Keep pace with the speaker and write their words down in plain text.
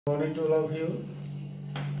Good morning to all of you.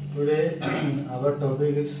 Today our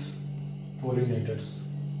topic is pollinators.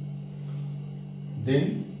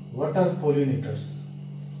 Then what are pollinators?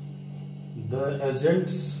 The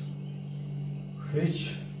agents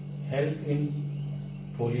which help in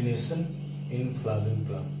pollination in flowering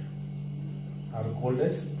plant are called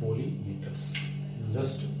as pollinators.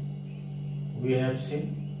 Just we have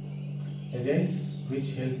seen agents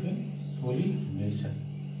which help in pollination.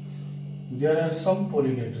 There are some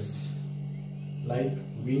pollinators like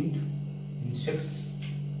wind, insects,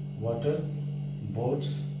 water,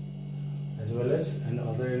 birds, as well as and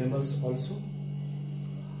other animals also.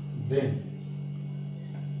 Then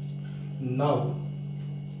now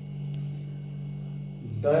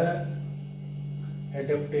the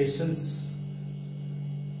adaptations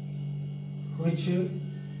which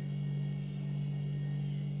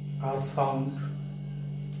are found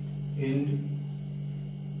in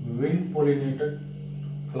wind pollinated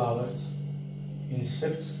flowers,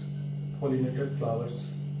 insects pollinated flowers,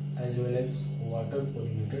 as well as water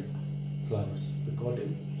pollinated flowers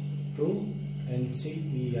according to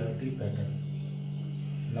NCERT pattern.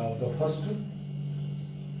 Now the first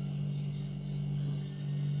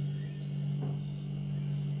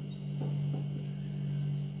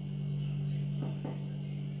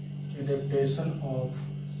adaptation of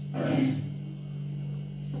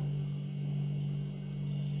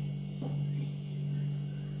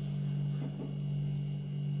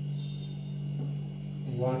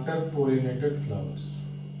water pollinated flowers.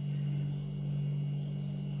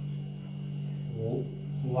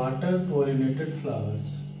 Water pollinated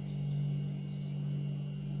flowers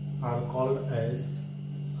are called as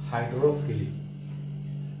hydrophily.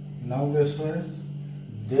 Now guess what?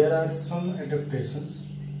 There are some adaptations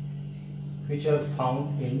which are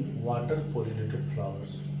found in water pollinated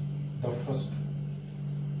flowers. The first,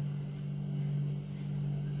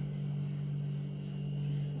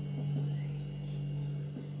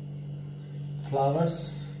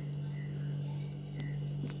 flowers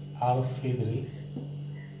are feathery.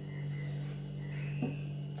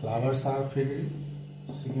 Flowers are feathery.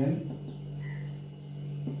 Second,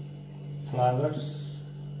 flowers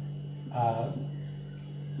are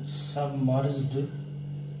submerged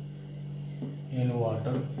in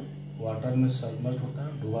water. Water में submerge होता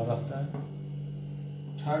है, डूबा रहता है.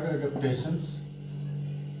 Third adaptations,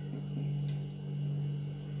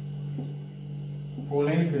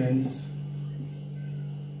 pollen grains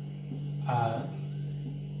are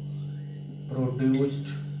produced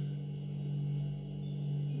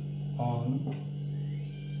on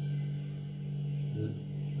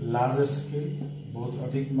large scale, बहुत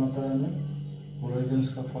अधिक मात्रा में pollen grains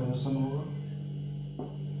का फॉर्मेशन होगा.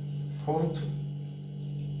 Fourth,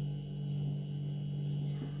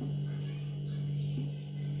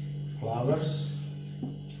 flowers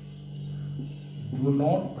do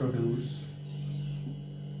not produce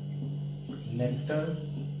nectar.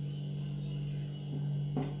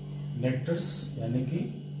 Nectars यानी कि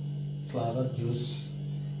फ्लावर जूस.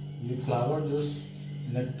 ये फ्लावर जूस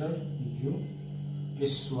नेक्टर जो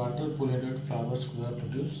इस वाटर पोलिनेटेड फ्लावर्स को द्वारा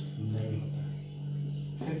प्रोड्यूस नहीं होता है.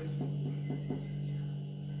 Fifth,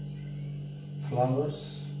 flowers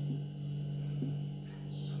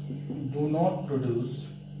do not produce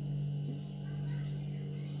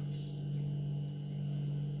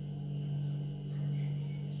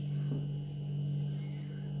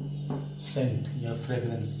Saint या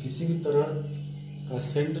फ्रेग्रेंस. किसी भी तरह का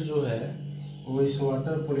सेंट जो है वो इस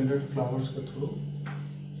वाटर पोलिनेटेड फ्लावर्स के थ्रू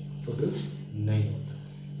प्रोड्यूस नहीं होता.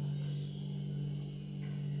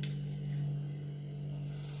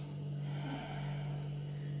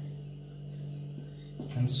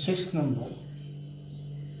 And sixth number,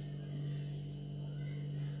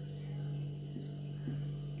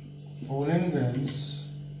 pollen grains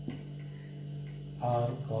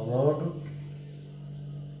are covered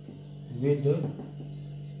with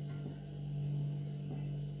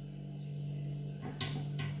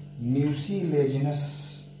mucilaginous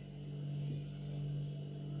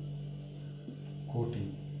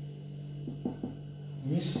coating.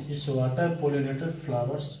 इस वाटर पोलिनेटेड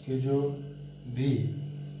फ्लावर्स के जो भी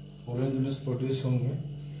पोलन ग्रेन्स प्रोड्यूस होंगे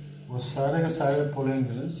वो सारे के सारे पोलन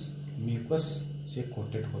ग्रेन्स म्यूकस से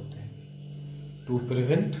कोटेड होते हैं to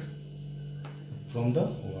prevent from the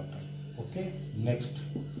water. Okay, next,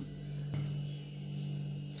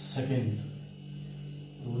 second,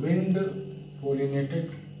 wind pollinated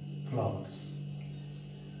flowers,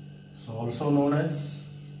 so also known as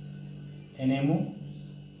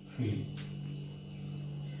anemophily.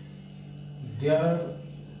 There are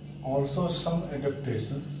also some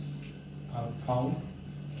adaptations are found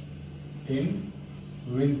in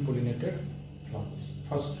wind pollinated flowers.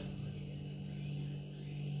 First,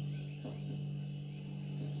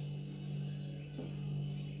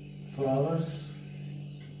 flowers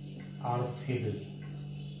are feeble.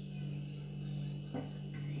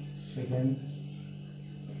 Second,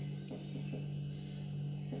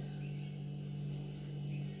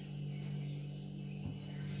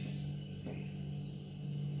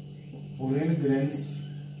 pollen grains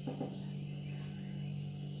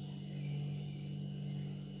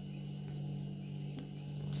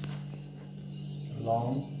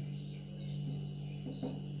long,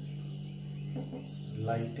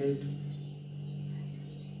 lighted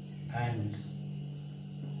and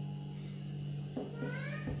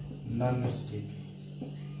non-sticky.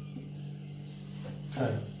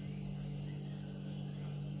 Third,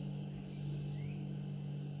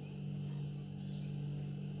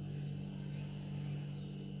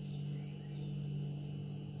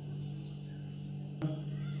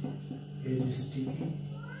 is sticky.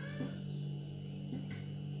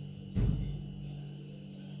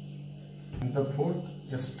 And the fourth,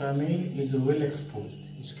 stamen is well exposed.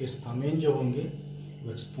 इसके stamen जो होंगे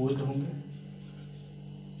वो exposed होंगे.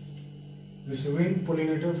 Receiving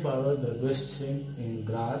pollinator flowers the best seen in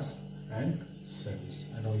grass and sedges,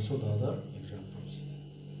 and also the other examples.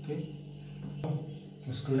 Okay,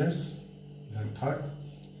 students, the third,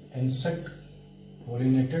 insect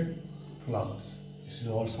pollinated flowers. This is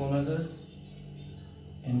also known as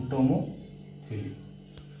entomophily.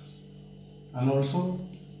 And also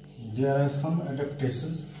there are some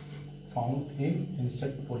adaptations found in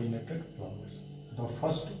insect pollinated flowers. The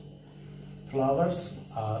first, flowers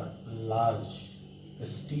are large,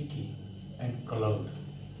 sticky and colored,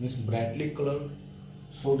 means brightly colored,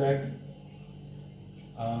 so that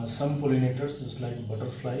some pollinators, just like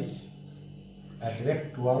butterflies,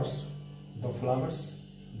 attract towards the flowers.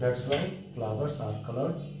 That's why flowers are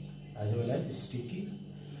colored as well as sticky.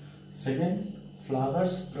 Second,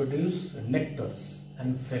 flowers produce nectars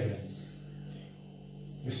and fragrance.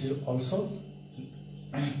 This is also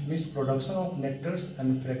means production of nectars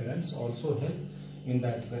and fragrance also help in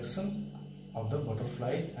the attraction of the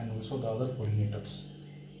butterflies and also the other pollinators.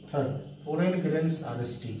 Third, pollen grains are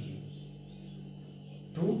sticky.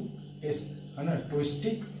 To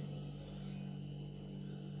stick,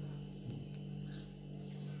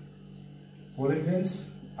 pollen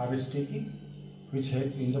grains are sticky, which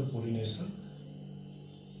help in the pollination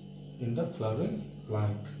in the flowering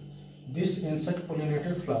plant. These insect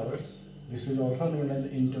pollinated flowers, this is also known as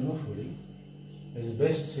entomophily, is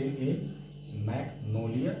best seen in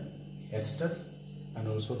magnolia, aster and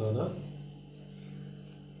also the other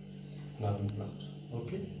flowering plants.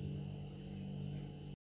 Okay.